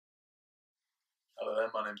Hello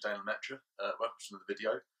there, my name's Daniel Netra. Welcome to another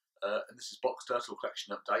video, and this is Box Turtle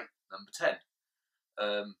Collection Update number 10.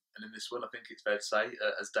 And in this one, I think it's fair to say,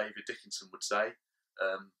 as David Dickinson would say,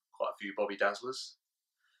 quite a few Bobby Dazzlers.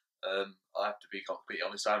 I have to be completely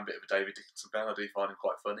honest, I'm a bit of a David Dickinson fan. I do find him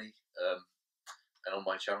quite funny. And on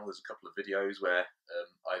my channel, there's a couple of videos where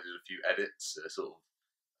I did a few edits, sort of,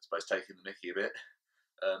 I suppose, taking the mickey a bit.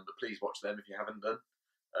 But please watch them if you haven't done.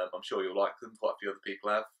 I'm sure you'll like them. Quite a few other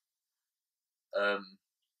people have.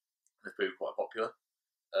 They've proven quite popular.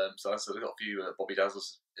 So I've got a few Bobby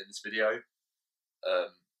Dazzlers in this video.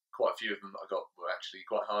 Quite a few of them that I got were actually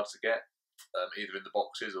quite hard to get, either in the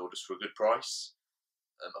boxes or just for a good price.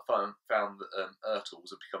 I found that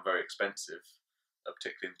ERTLs have become very expensive,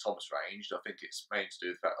 particularly in the Thomas range. I think it's mainly to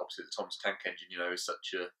do with the fact, obviously, the Thomas tank engine, you know, is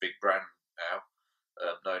such a big brand now,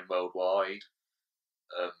 known worldwide.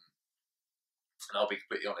 And I'll be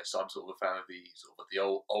completely honest, I'm sort of a fan of the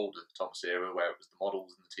older Thomas era, where it was the models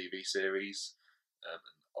in the TV series, and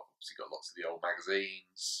I've obviously got lots of the old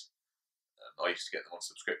magazines. I used to get them on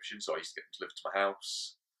subscription, so I used to get them delivered to my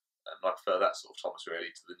house. And I prefer that sort of Thomas really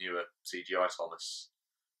to the newer CGI Thomas,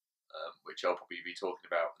 which I'll probably be talking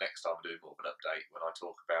about next time I'm doing more of an update when I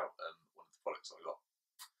talk about one of the products I got.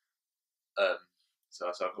 So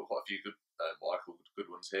I've got quite a few good, what I call good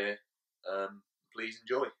ones here. Please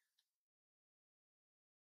enjoy.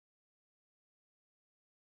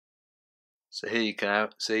 So here you can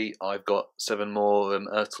see I've got 7 more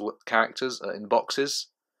ERTL characters in boxes.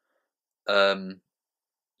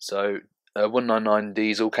 So 199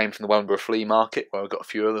 Diesel came from the Wellingborough Flea Market, where I got a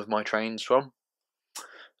few of my trains from.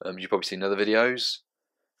 You've probably seen other videos.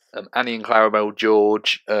 Annie and Clarabelle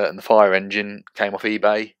George and the fire engine came off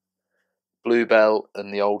eBay. Bluebell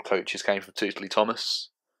and the old coaches came from ERTL Thomas.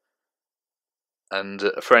 And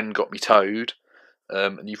a friend got me Toad.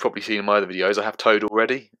 And you've probably seen in my other videos, I have Toad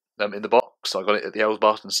already in the box. I got it at the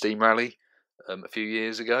Ellsbarton Steam Rally a few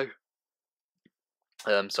years ago.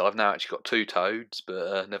 So I've now actually got 2 Toads,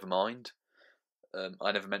 but never mind.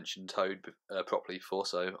 I never mentioned Toad properly before,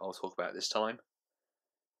 so I'll talk about it this time.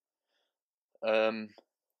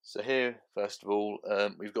 So here, first of all,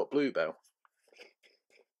 we've got Bluebell.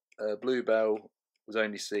 Bluebell was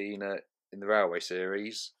only seen in the Railway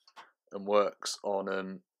series and works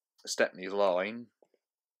on Stepney's line.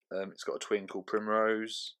 It's got a twin called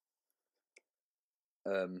Primrose.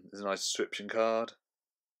 There's a nice description card.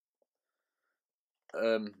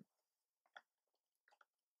 And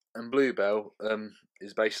Bluebell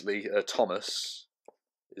is basically Thomas,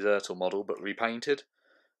 his ERTL model, but repainted.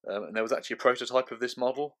 And there was actually a prototype of this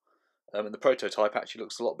model, and the prototype actually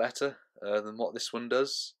looks a lot better than what this one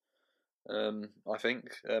does, I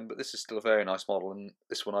think. But this is still a very nice model, and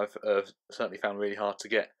this one I've certainly found really hard to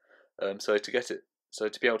get. So to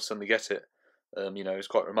be able to suddenly get it, you know, is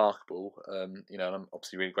quite remarkable. You know, and I'm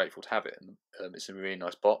obviously really grateful to have it. And it's in a really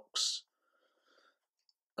nice box.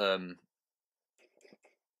 It's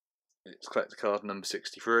collector card number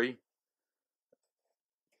 63,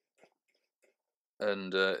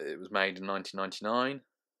 and it was made in 1999. You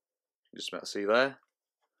can just about see there.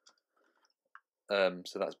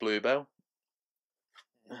 So that's Bluebell.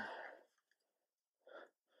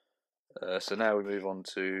 So now we move on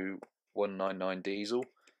to 199 Diesel.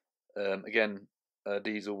 Again,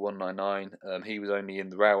 Diesel 199. He was only in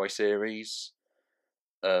the Railway series,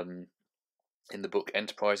 in the book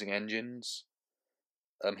Enterprising Engines.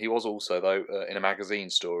 He was also, though, in a magazine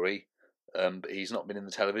story, but he's not been in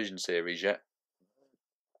the television series yet.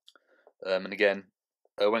 And again,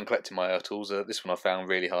 when collecting my ERTLs, this one I found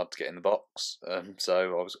really hard to get in the box.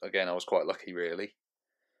 So I was quite lucky, really,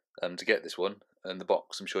 to get this one. And the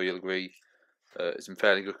box, I'm sure you'll agree, is in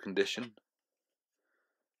fairly good condition.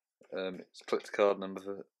 It's collector card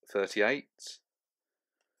number 38,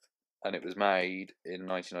 and it was made in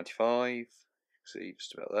 1995. You can see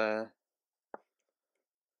just about there.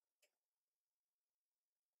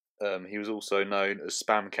 He was also known as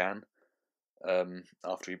Spam Can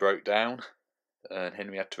after he broke down, and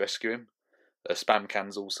Henry had to rescue him. Spam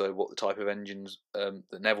Can's also what the type of engines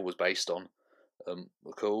that Neville was based on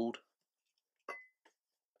were called.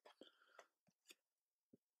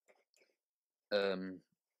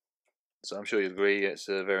 So I'm sure you'll agree it's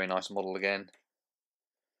a very nice model again.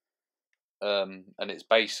 And it's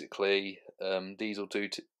basically Diesel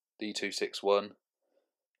D261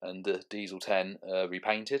 and Diesel 10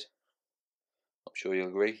 repainted. I'm sure you'll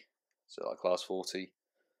agree. So like Class 40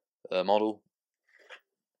 model.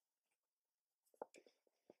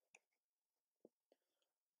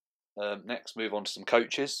 Next, move on to some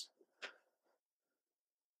coaches.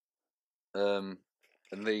 And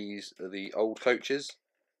these are the old coaches.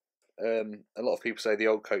 a lot of people say the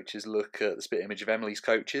old coaches look at the spit image of Emily's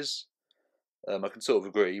coaches. I can sort of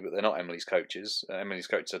agree, but they're not Emily's coaches. Emily's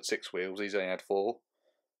coaches had 6 wheels, these only had 4.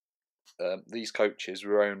 These coaches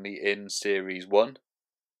were only in Series 1.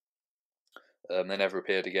 They never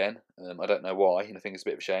appeared again. I don't know why, and I think it's a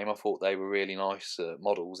bit of a shame. I thought they were really nice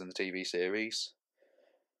models in the TV series.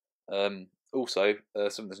 Also,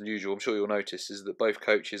 something that's unusual, I'm sure you'll notice, is that both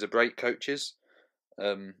coaches are brake coaches.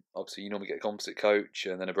 Obviously, you normally get a composite coach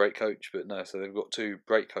and then a brake coach, but no, so they've got 2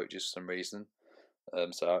 brake coaches for some reason.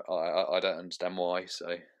 So I don't understand why,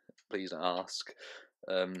 so please don't ask.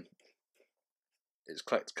 It's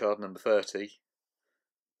collector card number 30.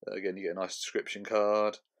 Again, you get a nice description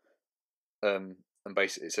card. And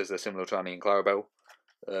basically it says they're similar to Annie and Clarabel.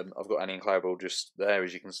 I've got Annie and Clarabel just there,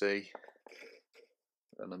 as you can see.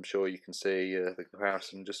 And I'm sure you can see the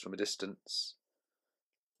comparison just from a distance.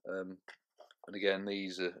 And again,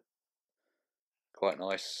 these are quite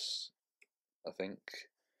nice, I think.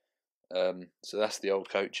 So that's the old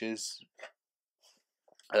coaches.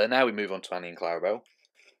 Now we move on to Annie and Clarabel.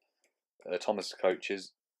 Thomas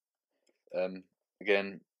coaches.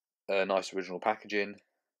 Again, nice original packaging.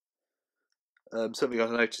 Something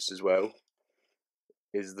I've noticed as well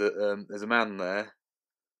is that there's a man there.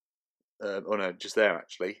 Oh no, just there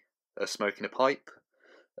actually, smoking a pipe.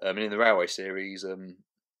 And in the Railway series,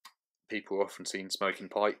 people are often seen smoking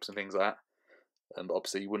pipes and things like that. But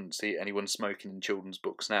obviously, you wouldn't see anyone smoking in children's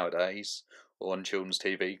books nowadays or on children's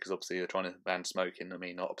TV because obviously they're trying to ban smoking. I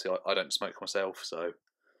mean, obviously, I don't smoke myself, so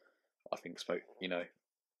I think smoke,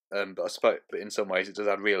 but I suppose, but in some ways, it does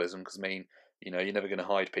add realism because I mean, you're never going to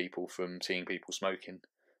hide people from seeing people smoking.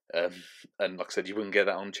 And like I said, you wouldn't get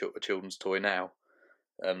that on a children's toy now.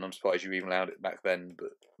 I'm surprised you even allowed it back then, but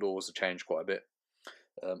laws have changed quite a bit.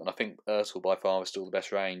 And I think ERTL by far is still the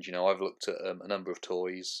best range. I've looked at a number of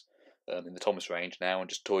toys in the Thomas range now, and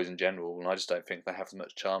just toys in general, and I just don't think they have as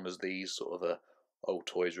much charm as these sort of old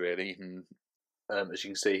toys, really. And as you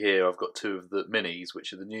can see here, I've got 2 of the minis,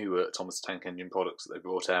 which are the new Thomas Tank Engine products that they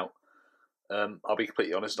brought out. I'll be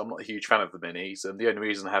completely honest, I'm not a huge fan of the minis, and the only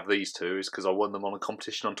reason I have these 2 is because I won them on a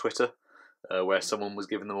competition on Twitter, where someone was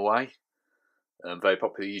giving them away. Very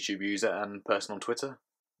popular YouTube user and person on Twitter.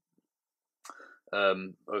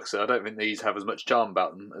 Like I said, I don't think these have as much charm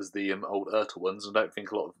about them as the old ERTL ones. I don't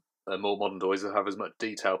think a lot of more modern toys have as much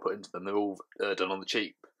detail put into them. They're all done on the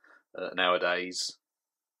cheap nowadays.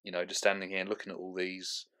 Just standing here and looking at all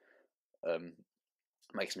these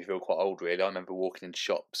makes me feel quite old, really. I remember walking into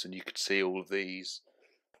shops and you could see all of these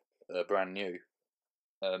brand new.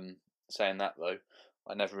 Saying that though,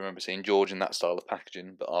 I never remember seeing George in that style of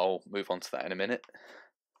packaging, but I'll move on to that in a minute.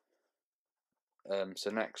 So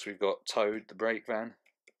next we've got Toad, the brake van.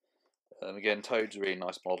 Again, Toad's a really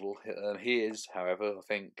nice model. He is, however, I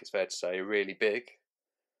think it's fair to say, really big.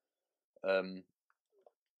 And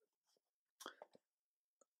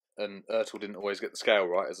ERTL didn't always get the scale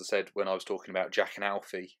right, as I said when I was talking about Jack and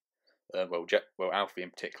Alfie. Well, Alfie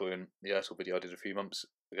in particular in the ERTL video I did a few months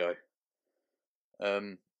ago.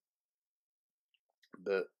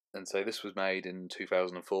 So this was made in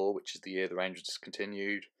 2004, which is the year the range was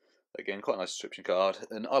discontinued. Again, quite a nice description card,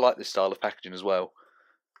 and I like this style of packaging as well.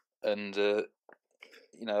 And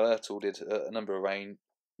ERTL did a number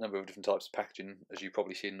of different types of packaging, as you've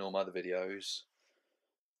probably seen in all my other videos.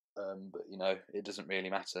 But it doesn't really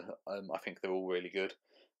matter. I think they're all really good.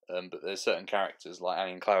 But there's certain characters like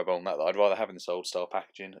Annie and Clarabel and that I'd rather have in this old style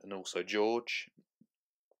packaging, and also George.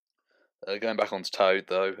 Going back onto Toad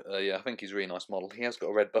though, yeah, I think he's a really nice model. He has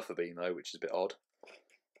got a red buffer beam though, which is a bit odd.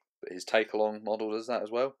 But his take along model does that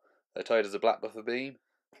as well. Toad has a black buffer beam.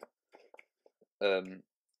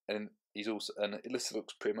 And he's also, and this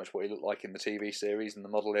looks pretty much what he looked like in the TV series in the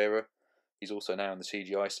model era. He's also now in the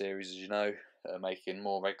CGI series, as you know, making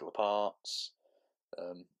more regular parts.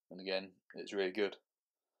 And again, it's really good.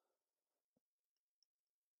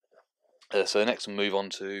 So the next one we move on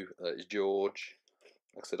to is George.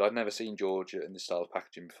 Like I said, I'd never seen George in this style of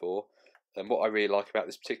packaging before. And what I really like about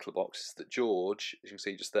this particular box is that George, as you can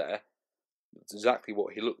see just there, that's exactly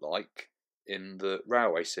what he looked like in the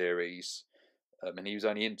Railway series. And he was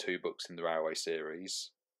only in 2 books in the Railway series.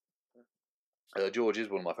 George is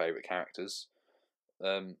one of my favourite characters.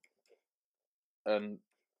 And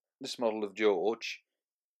this model of George,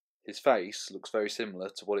 his face looks very similar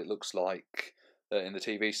to what it looks like in the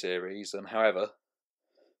TV series. However,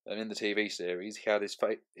 in the TV series, he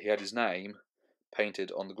had his name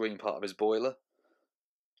painted on the green part of his boiler,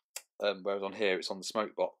 whereas on here it's on the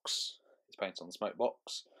smoke box. It's painted on the smoke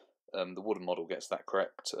box. The wooden model gets that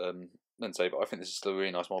correct. But I think this is still a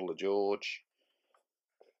really nice model of George.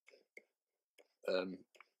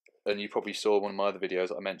 And you probably saw one of my other videos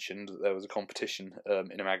that I mentioned that there was a competition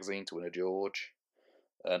in a magazine to win a George,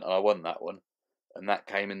 and I won that one. And that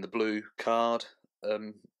came in the blue card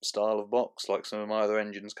style of box, like some of my other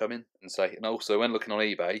engines come in. And also, when looking on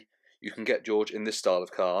eBay, you can get George in this style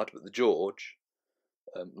of card, but the George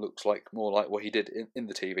looks more like what he did in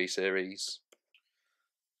the TV series.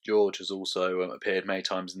 George has also appeared many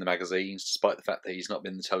times in the magazines, despite the fact that he's not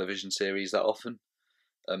been in the television series that often.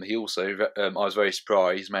 He also, I was very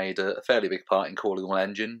surprised, made a fairly big part in calling all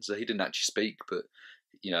engines. He didn't actually speak, but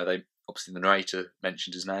obviously the narrator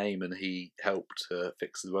mentioned his name and he helped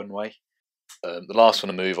fix the runway. The last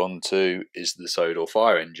one to move on to is the Sodor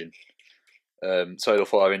fire engine. Sodor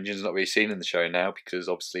fire engine is not really seen in the show now because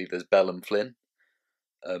obviously there's Bell and Flynn.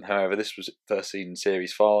 However, this was first seen in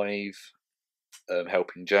Series 5,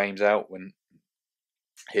 helping James out when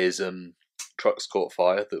his trucks caught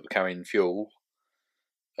fire that were carrying fuel.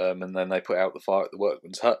 And then they put out the fire at the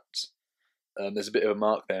workman's hut. There's a bit of a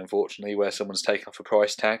mark there, unfortunately, where someone's taken off a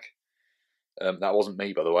price tag. That wasn't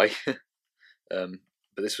me, by the way.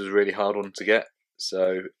 But this was a really hard one to get,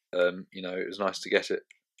 so it was nice to get it.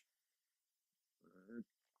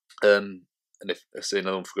 And if I see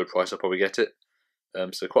another one for a good price, I'll probably get it.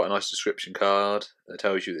 So quite a nice description card. It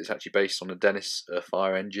tells you that it's actually based on a Dennis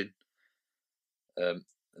fire engine.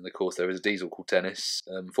 And of course there is a diesel called Dennis.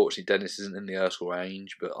 Unfortunately Dennis isn't in the ERTL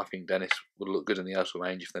range, but I think Dennis would look good in the ERTL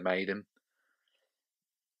range if they made him.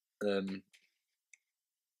 And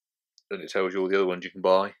it tells you all the other ones you can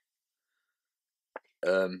buy.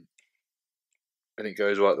 And it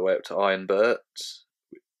goes right the way up to Iron Bert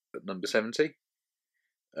at number 70.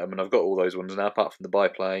 And I've got all those ones now, apart from the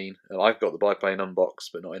biplane. I've got the biplane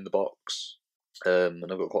unboxed, but not in the box. And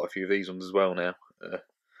I've got quite a few of these ones as well now.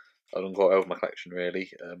 I've done quite well with my collection, really.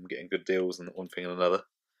 Getting good deals on one thing and another.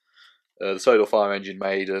 The Sodor fire engine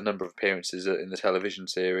made a number of appearances in the television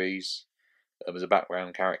series as a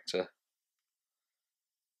background character.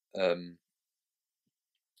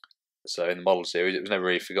 So in the model series, it was never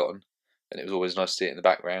really forgotten, and it was always nice to see it in the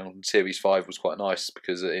background. Series 5 was quite nice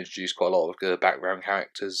because it introduced quite a lot of background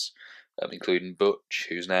characters, including Butch,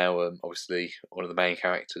 who's now obviously one of the main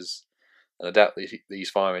characters. And I doubt these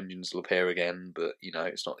fire engines will appear again, but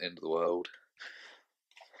it's not the end of the world.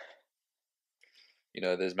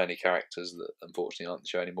 There's many characters that unfortunately aren't in the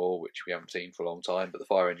show anymore, which we haven't seen for a long time, but the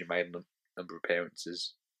fire engine made a number of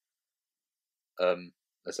appearances.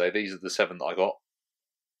 I say these are the 7 that I got.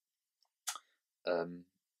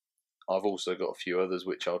 I've also got a few others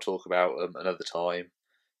which I'll talk about another time.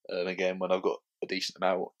 Again, when I've got a decent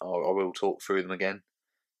amount, I will talk through them again.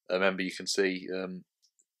 Remember, you can see in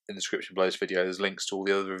the description below this video there's links to all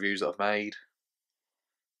the other reviews that I've made.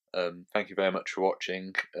 Thank you very much for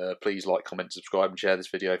watching. Please like, comment, subscribe and share this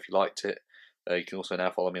video if you liked it. You can also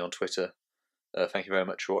now follow me on Twitter. Thank you very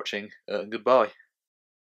much for watching and goodbye.